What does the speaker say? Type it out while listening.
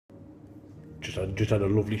Just had a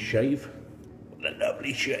lovely shave. What a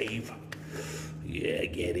lovely shave. Yeah,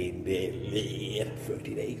 get in there, lad.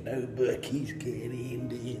 30 days no buckies, get in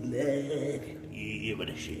there, lad. Yeah, what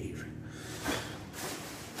a shave.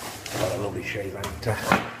 I've had a lovely shave, and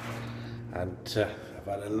I've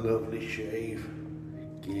had a lovely shave.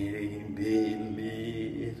 Get in there,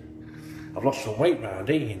 lad. I've lost some weight round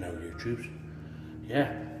here, you know, YouTubes.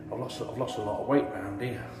 Yeah, I've lost a lot of weight round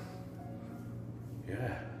here.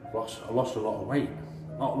 Yeah, I've lost a lot of weight.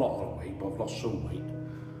 Not a lot of weight, but I've lost some weight.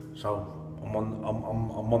 So I'm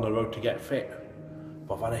on the road to get fit.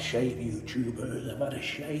 But I've had a shave, YouTubers. I've had a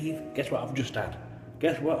shave. Guess what I've just had?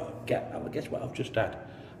 Guess what? Guess what I've just had?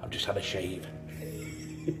 I've just had a shave.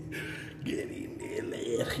 Get in there,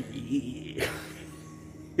 lad.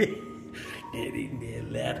 Get in there,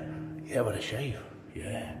 lad. Yeah, I've had a shave.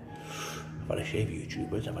 Yeah. I've had a shave,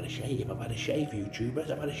 YouTubers. I've had a shave. I've had a shave, YouTubers.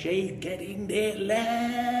 I've had a shave. Get in there,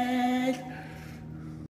 lad.